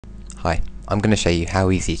Hi, I'm going to show you how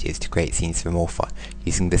easy it is to create scenes for Morphyre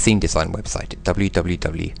using the scene design website at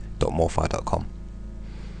www.morphyre.com.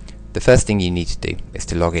 The first thing you need to do is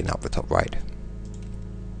to log in up the top right.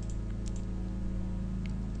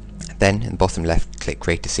 Then in the bottom left, click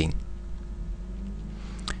Create a Scene.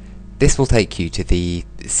 This will take you to the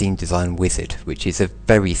scene design wizard, which is a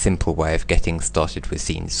very simple way of getting started with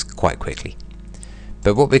scenes quite quickly.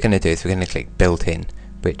 But what we're going to do is we're going to click Built In,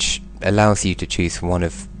 which allows you to choose from one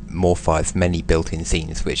of Morphyre's many built-in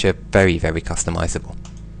scenes, which are very customizable.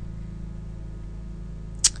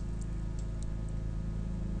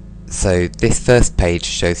 So this first page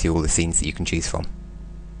shows you all the scenes that you can choose from.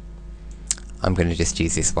 I'm going to just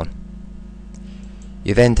choose this one.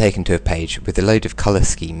 You're then taken to a page with a load of colour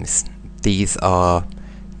schemes. These are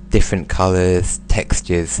different colours,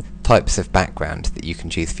 textures, types of background that you can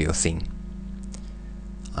choose for your scene.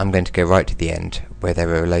 I'm going to go right to the end where there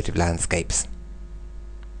are a load of landscapes.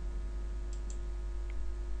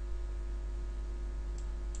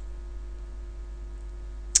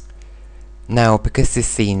 Now, because this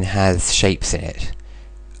scene has shapes in it,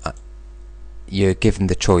 you're given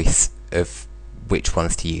the choice of which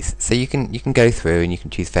ones to use. So you can go through and you can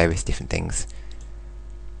choose various different things.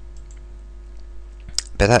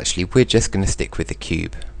 But actually, we're just going to stick with the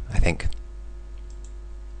cube, I think.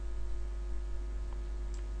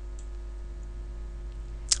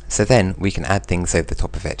 So then we can add things over the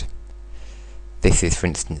top of it. This is, for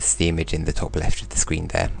instance, the image in the top left of the screen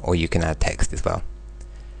there, or you can add text as well.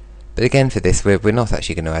 But again, for this, we're not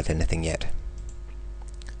actually going to add anything yet.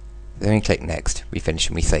 Then we click Next, we finish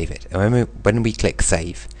and we save it. And when we click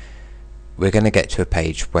Save, we're going to get to a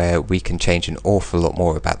page where we can change an awful lot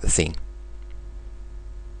more about the scene.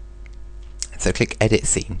 So click Edit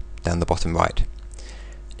Scene down the bottom right,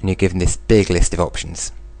 and you're given this big list of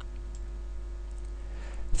options.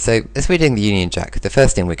 So as we're doing the Union Jack, the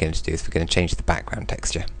first thing we're going to do is we're going to change the background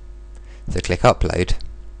texture. So click Upload.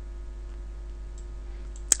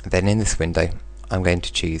 Then in this window, I'm going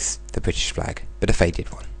to choose the British flag, but a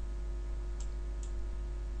faded one.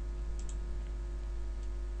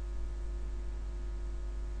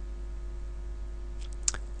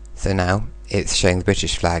 So now it's showing the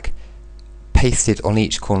British flag pasted on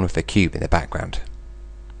each corner of the cube in the background.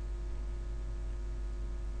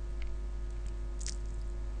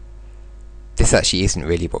 This actually isn't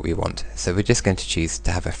really what we want, so we're just going to choose to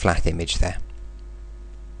have a flat image there.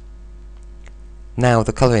 Now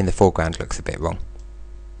the colour in the foreground looks a bit wrong,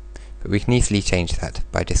 but we can easily change that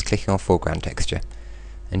by just clicking on foreground texture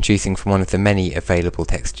and choosing from one of the many available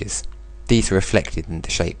textures. These are reflected in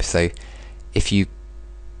the shape, so if you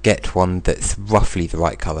get one that's roughly the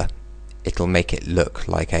right colour, it'll make it look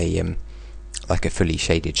like a fully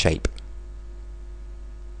shaded shape.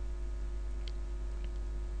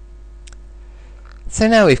 So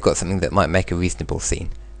now we've got something that might make a reasonable scene.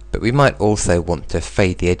 But we might also want to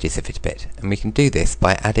fade the edges of it a bit, and we can do this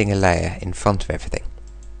by adding a layer in front of everything.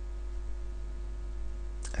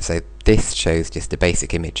 So this shows just a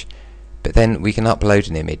basic image, but then we can upload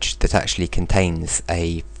an image that actually contains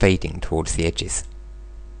a fading towards the edges.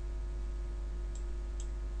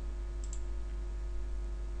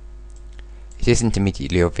 It isn't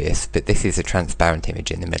immediately obvious, but this is a transparent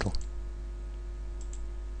image in the middle.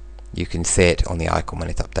 You can see it on the icon when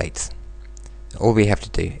it updates. All we have to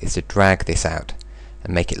do is to drag this out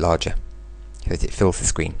and make it larger so that it fills the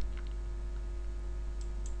screen.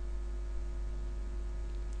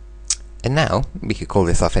 And now we could call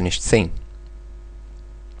this our finished scene.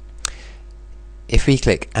 If we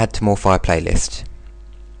click Add to Morphyre playlist,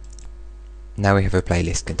 now we have a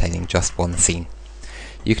playlist containing just one scene.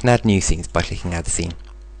 You can add new scenes by clicking Add Scene.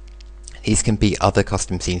 These can be other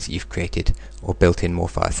custom scenes that you've created or built-in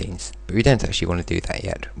Morphyre scenes, but we don't actually want to do that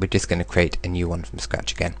yet. We're just going to create a new one from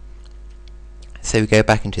scratch again. So we go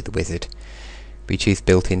back into the wizard, we choose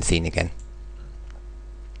built-in scene again,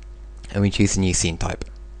 and we choose a new scene type.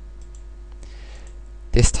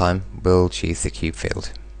 This time we'll choose the cube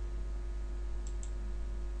field.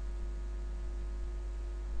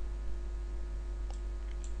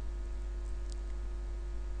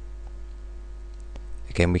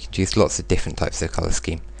 Again, we can choose lots of different types of colour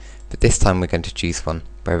scheme, but this time we're going to choose one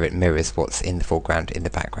where it mirrors what's in the foreground in the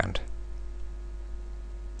background.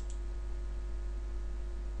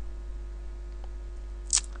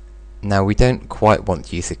 Now we don't quite want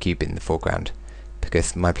to use a cube in the foreground,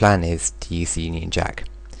 because my plan is to use the Union Jack.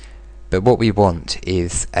 But what we want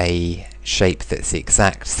is a shape that's the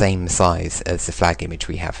exact same size as the flag image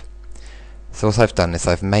we have. So what I've done is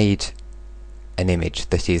I've made an image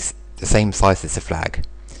that is the same size as the flag,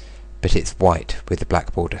 but it's white with a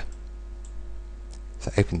black border.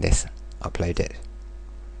 So open this, upload it.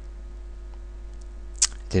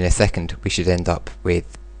 in a second we should end up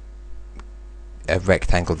with a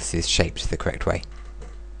rectangle that is shaped the correct way.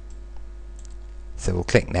 So we'll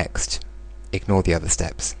click next, ignore the other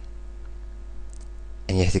steps,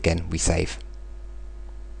 and yet again we save.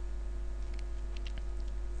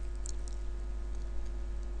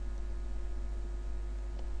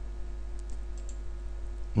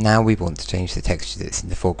 Now we want to change the texture that's in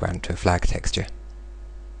the foreground to a flag texture.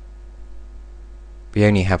 We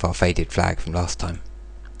only have our faded flag from last time,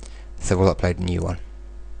 so we'll upload a new one.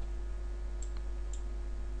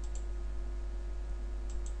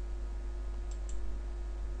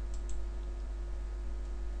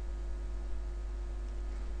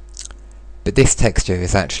 But this texture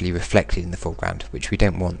is actually reflected in the foreground, which we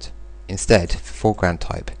don't want. Instead, for foreground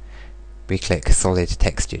type, we click solid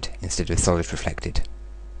textured instead of solid reflected.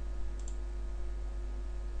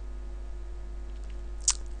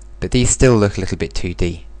 But these still look a little bit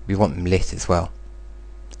 2D. We want them lit as well.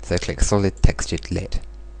 So click solid textured lit.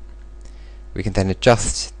 We can then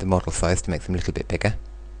adjust the model size to make them a little bit bigger.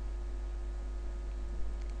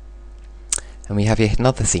 And we have yet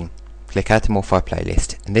another scene. Click add to Morphyre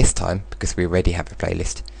playlist, and this time, because we already have a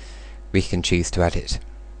playlist, we can choose to add it.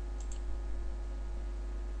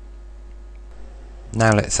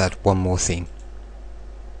 Now let's add one more scene.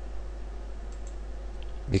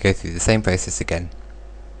 We go through the same process again,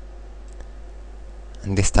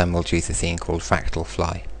 and this time we'll choose a scene called Fractal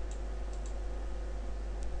Fly.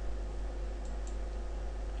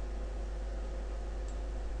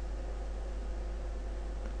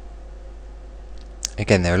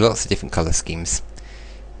 Again, there are lots of different colour schemes.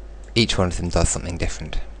 Each one of them does something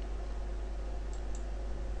different.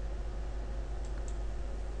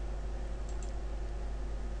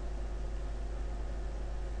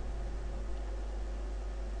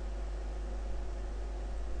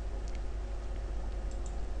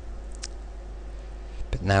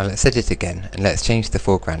 But now let's edit again, and let's change the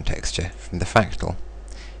foreground texture from the fractal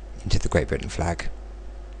into the Great Britain flag.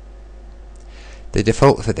 The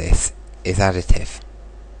default for this is additive,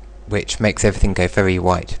 which makes everything go very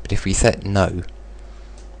white, but if we set no,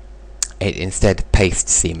 it instead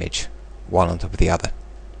pastes the image, one on top of the other.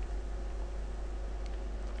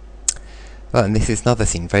 Well, and this is another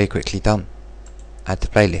scene very quickly done. Add to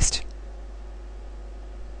playlist.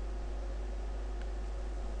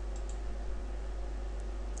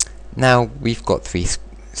 Now we've got 3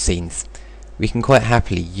 scenes. We can quite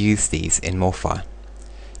happily use these in Morphyre.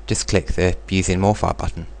 Just click the Use in Morphyre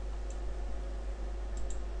button.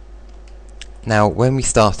 Now when we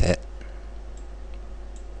start it,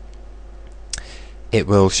 it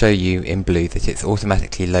will show you in blue that it's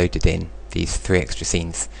automatically loaded in these 3 extra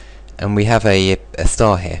scenes, and we have a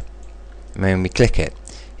star here. And when we click it,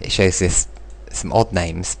 it shows us some odd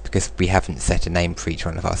names because we haven't set a name for each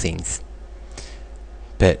one of our scenes.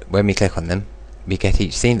 But when we click on them, we get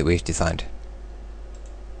each scene that we've designed.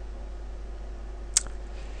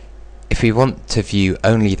 If we want to view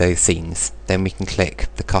only those scenes, then we can click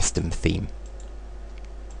the custom theme.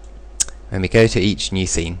 When we go to each new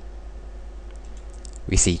scene,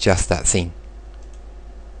 we see just that scene.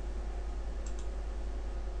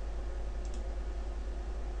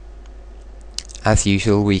 As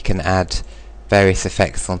usual, we can add various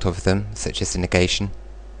effects on top of them, such as the negation.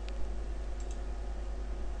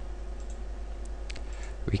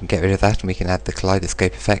 We can get rid of that and we can add the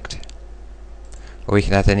kaleidoscope effect, or we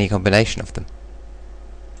can add any combination of them.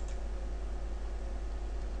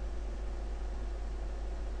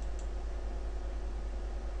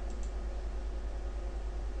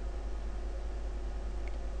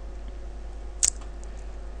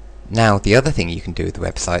 Now the other thing you can do with the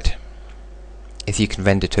website is you can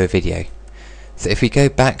render to a video. So if we go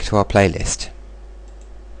back to our playlist,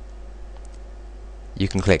 you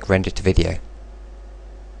can click render to video.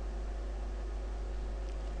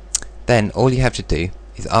 Then all you have to do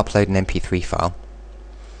is upload an MP3 file,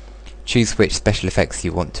 choose which special effects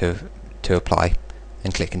you want to apply,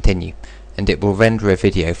 and click continue, and it will render a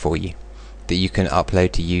video for you that you can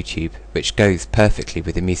upload to YouTube, which goes perfectly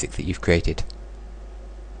with the music that you've created.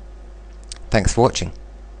 Thanks for watching.